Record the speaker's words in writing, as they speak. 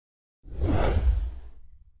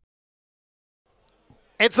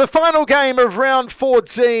It's the final game of round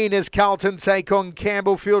 14 as Carlton take on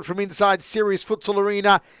Campbellfield from inside Series Futsal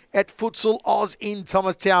Arena at Futsal Oz in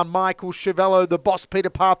Thomastown. Michael Chevello, the boss,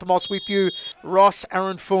 Peter Parthamos with you. Ross,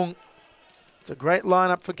 Aaron Fung. It's a great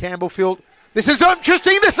lineup for Campbellfield. This is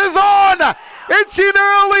interesting. This is on. It's in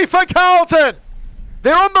early for Carlton.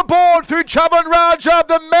 They're on the board through Chubb and Rajab.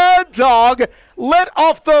 The Mad Dog let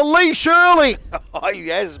off the leash early. Oh, he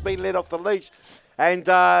has been let off the leash. And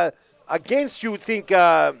against, you would think,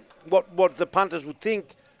 what the punters would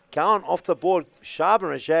think, Carlton off the board. Chubb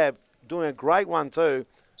and Rajab doing a great one too.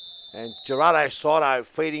 And Gerardo Soto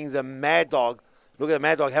feeding the Mad Dog. Look at the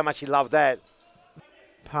Mad Dog, how much he loved that.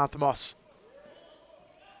 Parthamos.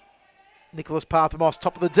 Nicholas Parthamos,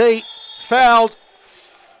 top of the D. Fouled.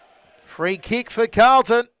 Free kick for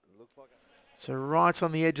Carlton. So right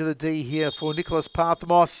on the edge of the D here for Nicholas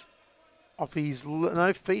Parthamos. Off his,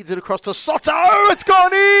 feeds it across to Soto. It's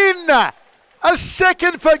gone in. A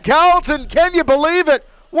second for Carlton. Can you believe it?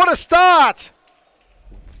 What a start.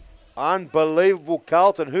 Unbelievable,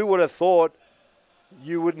 Carlton. Who would have thought?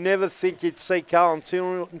 You would never think you'd see Carlton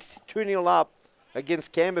 2-0 up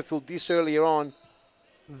against Campbellfield this earlier on.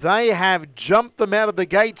 They have jumped them out of the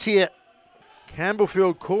gates here.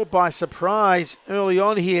 Campbellfield caught by surprise early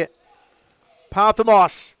on here.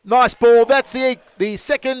 Parthamos, nice ball. That's the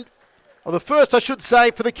second, or the first I should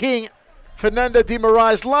say, for the King. Fernando de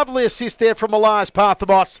Moraes, lovely assist there from Elias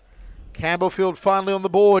Parthamos. Campbellfield finally on the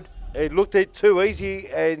board. It looked too easy,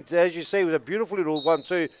 and as you see, it was a beautiful little one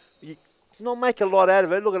too. You not make a lot out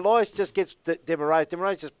of it. Look, Elias just gets de Moraes. De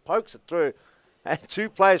Moraes just pokes it through, and two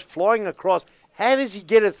players flying across. How does he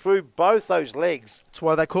get it through both those legs? That's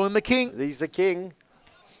why they call him the King. He's the King.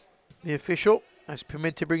 The official, as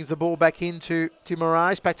Pimenta brings the ball back into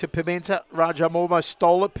Moraes, back to Pimenta. Rajam almost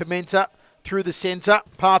stole it. Pimenta through the centre.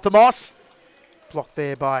 Parthamos, blocked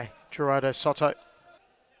there by Gerardo Soto.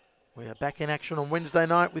 We are back in action on Wednesday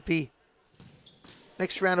night with the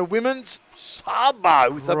next round of women's.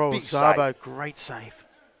 Sabo with a big Sabo, save. great save.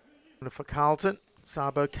 For Carlton,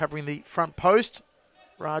 Sabo covering the front post.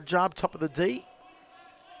 Rajab, top of the D.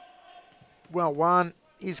 Well won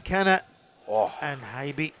is Canna and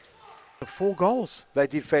Habe. The 4 goals. They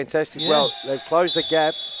did fantastic. Well, they've closed the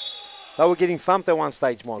gap. They were getting thumped at one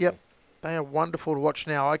stage, Michael. Yep. They are wonderful to watch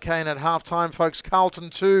now. Okay, and at halftime, folks,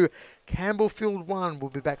 Carlton 2, Campbellfield 1.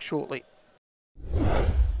 We'll be back shortly.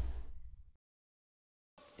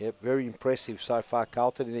 Yep, very impressive so far,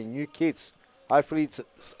 Carlton, and their new kids. Hopefully it's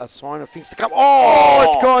a sign of things to come. Oh,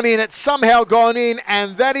 it's gone in. It's somehow gone in,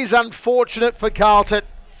 and that is unfortunate for Carlton.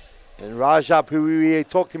 And Rajab, who we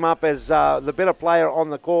talked him up as the better player on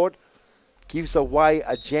the court, gives away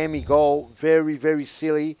a jammy goal. Very, very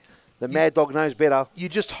silly. The Mad Dog knows better. You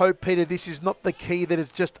just hope, Peter, this is not the key that has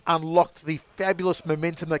just unlocked the fabulous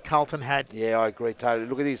momentum that Carlton had. Yeah, I agree totally.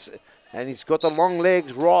 Look at this. And he's got the long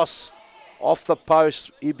legs. Ross off the post.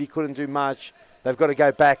 Ibby couldn't do much. They've got to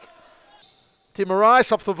go back. De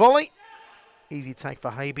Moraes off the volley. Easy take for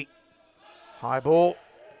Habe. High ball.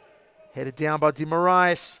 Headed down by De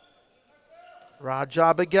Moraes.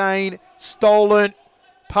 Rajab again. Stolen.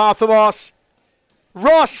 Parthamos.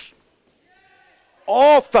 Ross.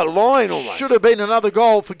 Off the line almost. Should have been another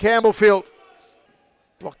goal for Campbellfield.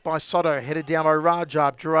 Blocked by Soto. Headed down by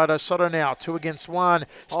Rajab. Gerardo Soto now. 2 against 1.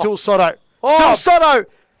 Still Soto. Still Soto.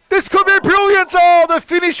 This could be brilliant. Oh, the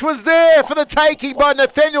finish was there for the taking by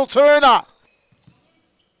Nathaniel Turner.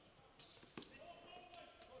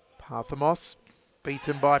 Parthamos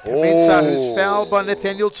beaten by Pimenta, who's fouled by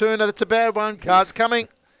Nathaniel Turner. That's a bad one. Cards coming.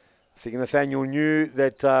 I think Nathaniel knew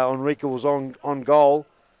that Enrique was on goal.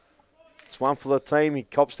 It's one for the team. He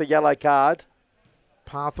cops the yellow card.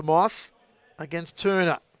 Parthamos against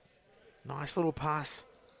Turner. Nice little pass.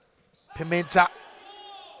 Pimenta.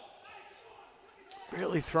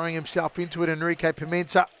 Really throwing himself into it, Enrique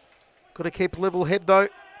Pimenta. Got to keep level head, though.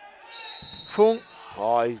 Fung.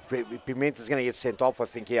 Oh, Pimenta's going to get sent off, I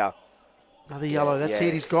think, here. Another yellow. That's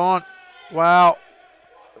it. He's gone. Wow.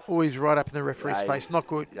 Oh, he's right up in the referee's face. Not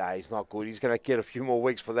good. No, he's not good. He's going to get a few more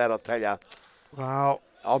weeks for that, I'll tell you. Wow.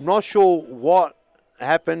 I'm not sure what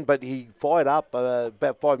happened, but he fired up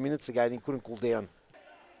about 5 minutes ago and he couldn't cool down.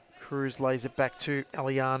 Cruz lays it back to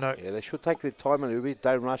Aliano. Yeah, they should take their time a little bit.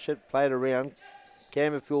 Don't rush it. Play it around.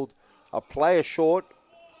 Campbellfield, a player short.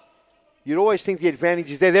 You'd always think the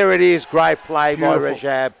advantage is there. There it is. Great play by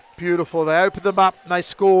Rajab. Beautiful. They opened them up and they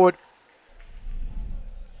scored.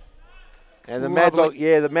 And the Mad Dog,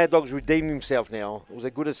 the Mad Dog's redeemed himself now. It was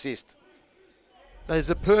a good assist. There's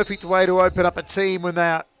a perfect way to open up a team when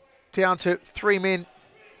they're down to 3 men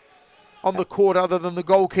on the court other than the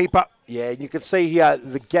goalkeeper. Yeah, and you can see here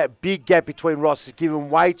the big gap between Ross is given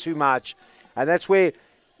way too much. And that's where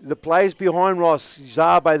the players behind Ross,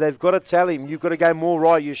 Zabe, they've got to tell him, you've got to go more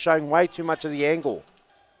right. You're showing way too much of the angle.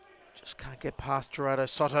 Just can't get past Gerardo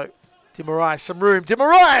Soto. De Moraes, some room. De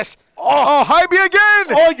Moraes! Oh, Hobie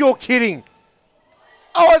again! Oh, you're kidding.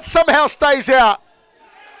 Oh, it somehow stays out.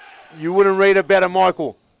 You wouldn't read about it,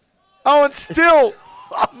 Michael. Oh, and still,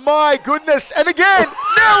 my goodness. And again,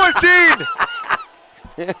 now it's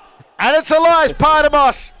in. And it's Elias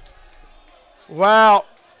Partamos. Wow.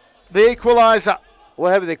 The equaliser.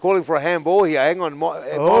 What happened? They're calling for a handball here. Hang on,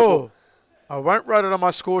 Michael. I won't write it on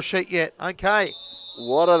my score sheet yet. Okay.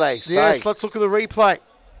 What are they saying? Yes, let's look at the replay.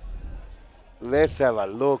 Let's have a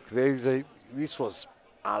look. This was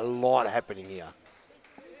a lot happening here.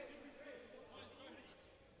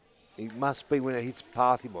 It must be when it hits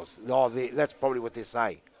Parthimos. Oh, that's probably what they're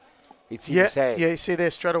saying. It's in his hand. Yeah, you see there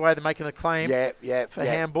straight away they're making the claim for yeah.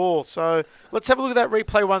 handball. So let's have a look at that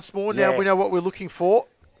replay once more. Now we know what we're looking for.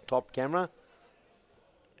 Top camera.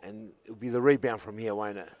 And it'll be the rebound from here,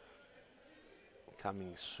 won't it?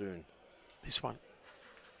 Coming soon. This one.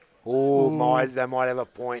 Oh, they might have a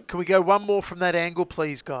point. Can we go one more from that angle,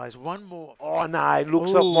 please, guys? One more. Oh, no, it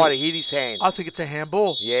looks like it might have hit his hand. I think it's a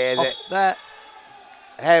handball. Yeah, that.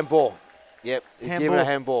 Handball. Yep, handball. give it a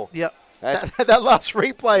handball. Yep. That last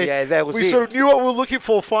replay. Yeah, that was We sort of knew what we were looking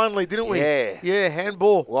for finally, didn't we? Yeah. Yeah,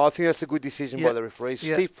 handball. Well, I think that's a good decision by the referee.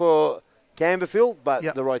 Yep. Stiff for Campbellfield, but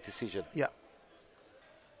the right decision. Yeah.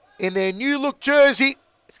 In their new look jersey.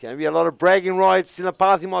 It's going to be a lot of bragging rights in the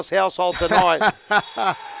Parthimos household tonight.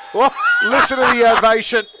 Listen to the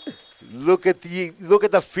ovation. Look at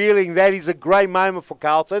the feeling. That is a great moment for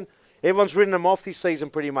Carlton. Everyone's written them off this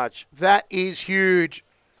season pretty much. That is huge.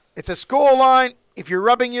 It's a scoreline. If you're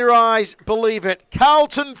rubbing your eyes, believe it.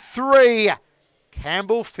 Carlton 3,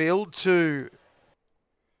 Campbellfield 2.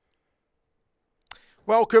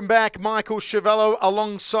 Welcome back, Michael Chevello,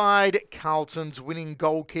 alongside Carlton's winning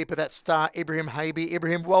goalkeeper, that star, Ibrahim Habey.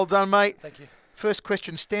 Ibrahim, well done, mate. Thank you. First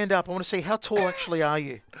question, stand up. I want to see, how tall actually are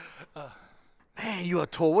you? Man, you are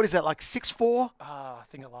tall. What is that, like 6'4"? I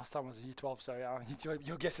think the last time was year 12, so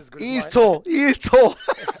your guess is good. He is tall. He is tall.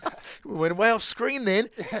 We went way off screen then.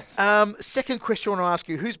 Yes. Second question I want to ask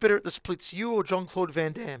you, who's better at the splits, you or Jean-Claude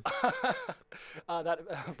Van Damme?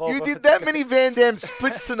 You did that many Van Damme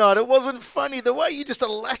splits tonight. It wasn't funny. The way you just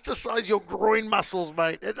elasticize your groin muscles,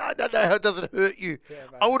 mate. I don't know how it doesn't hurt you. Yeah,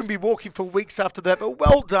 I wouldn't be walking for weeks after that, but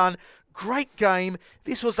well done. Great game.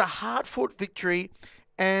 This was a hard-fought victory.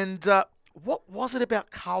 And what was it about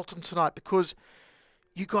Carlton tonight? Because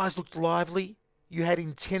you guys looked lively, you had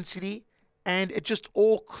intensity, and it just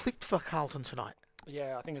all clicked for Carlton tonight.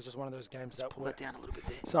 Yeah, I think it's just one of those games Let's pull that down a little bit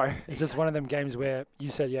there. Sorry, it's just one of them games where you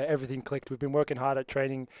said, everything clicked. We've been working hard at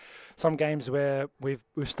training. Some games where we've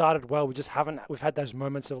started well, we've had those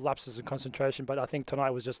moments of lapses in concentration, but I think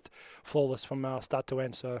tonight was just flawless from start to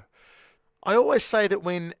end. So I always say that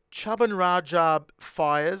when Chuban Rajab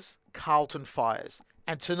fires, Carlton fires.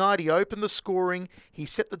 And tonight he opened the scoring, he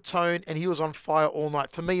set the tone, and he was on fire all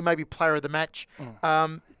night. For me, maybe player of the match.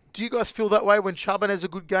 Do you guys feel that way when Chuban has a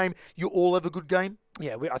good game, you all have a good game?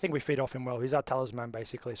 Yeah, I think we feed off him well. He's our talisman,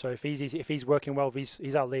 basically. So if he's working well,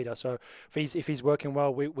 he's our leader. So if he's working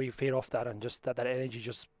well, we feed off that, and just that energy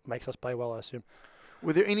just makes us play well, I assume.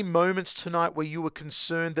 Were there any moments tonight where you were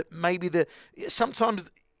concerned that maybe sometimes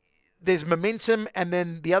there's momentum and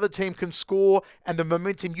then the other team can score and the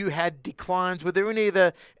momentum you had declines? Were there any of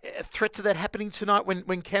the threats of that happening tonight when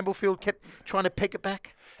Campbellfield kept trying to peg it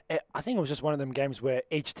back? I think it was just one of them games where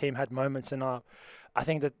each team had moments, and I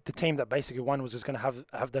think that the team that basically won was just going to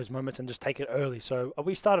have those moments and just take it early. So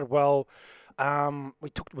we started well. We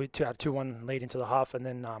had 2-1 lead into the half, and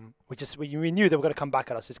then we knew they were going to come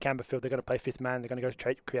back at us. It's Campbellfield. They're going to play fifth man. They're going to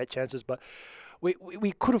go create chances, but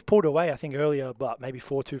we could have pulled away, I think, earlier, but maybe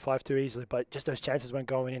 4-2, 5-2 easily. But just those chances weren't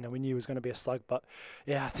going in, and we knew it was going to be a slug. But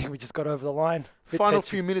yeah, I think we just got over the line. Final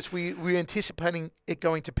few minutes, were you anticipating it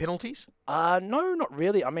going to penalties? No, not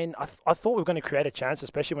really. I mean, I thought we were going to create a chance,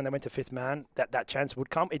 especially when they went to fifth man. That chance would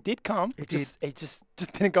come. It did come. It just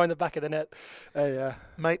didn't go in the back of the net. Yeah.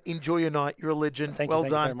 Mate, enjoy your night. You're a legend. Thank well you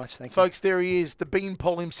done. very much. Thank Folks, there he is, the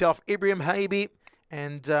beanpole himself, Ibrahim Habey.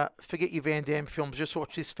 And forget your Van Damme films. Just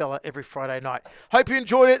watch this fella every Friday night. Hope you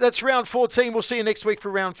enjoyed it. That's round 14. We'll see you next week for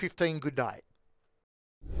round 15. Good night.